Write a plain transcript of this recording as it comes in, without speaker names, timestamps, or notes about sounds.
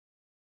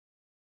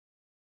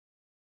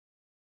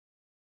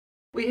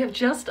We have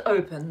just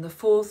opened the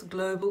 4th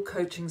Global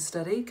Coaching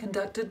Study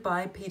conducted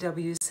by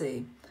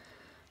PwC.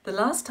 The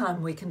last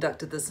time we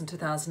conducted this in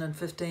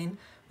 2015,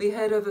 we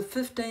had over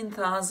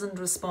 15,000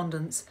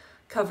 respondents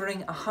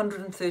covering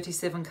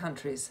 137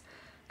 countries,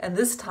 and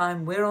this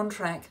time we're on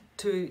track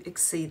to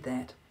exceed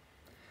that.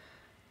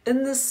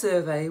 In this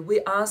survey,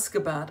 we ask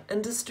about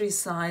industry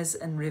size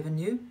and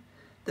revenue,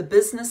 the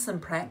business and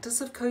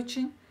practice of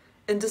coaching,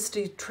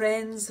 industry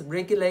trends,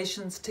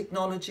 regulations,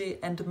 technology,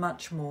 and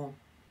much more.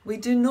 We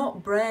do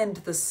not brand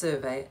this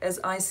survey as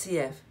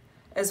ICF,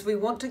 as we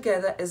want to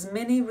gather as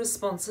many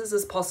responses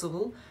as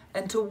possible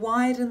and to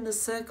widen the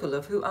circle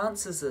of who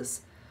answers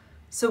this.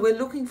 So we're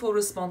looking for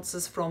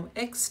responses from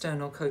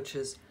external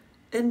coaches,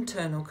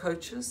 internal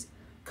coaches,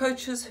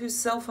 coaches who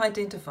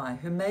self-identify,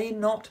 who may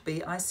not be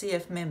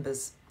ICF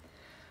members.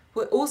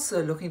 We're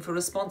also looking for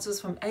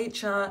responses from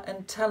HR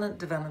and talent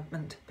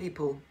development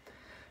people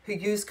who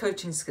use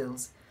coaching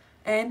skills,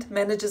 and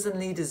managers and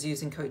leaders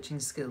using coaching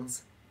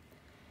skills.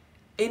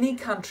 Any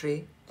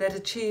country that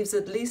achieves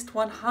at least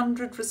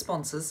 100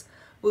 responses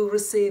will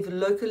receive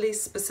locally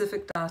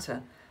specific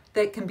data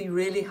that can be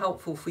really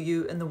helpful for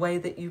you in the way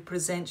that you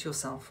present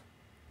yourself.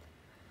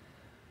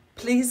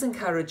 Please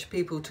encourage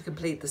people to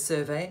complete the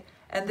survey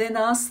and then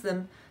ask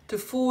them to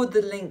forward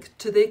the link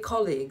to their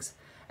colleagues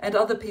and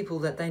other people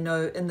that they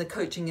know in the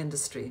coaching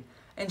industry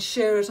and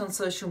share it on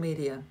social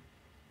media.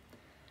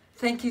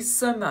 Thank you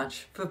so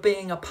much for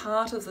being a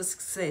part of the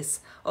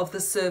success of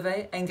the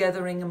survey and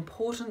gathering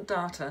important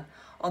data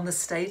on the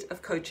state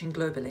of coaching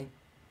globally.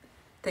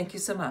 Thank you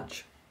so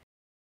much.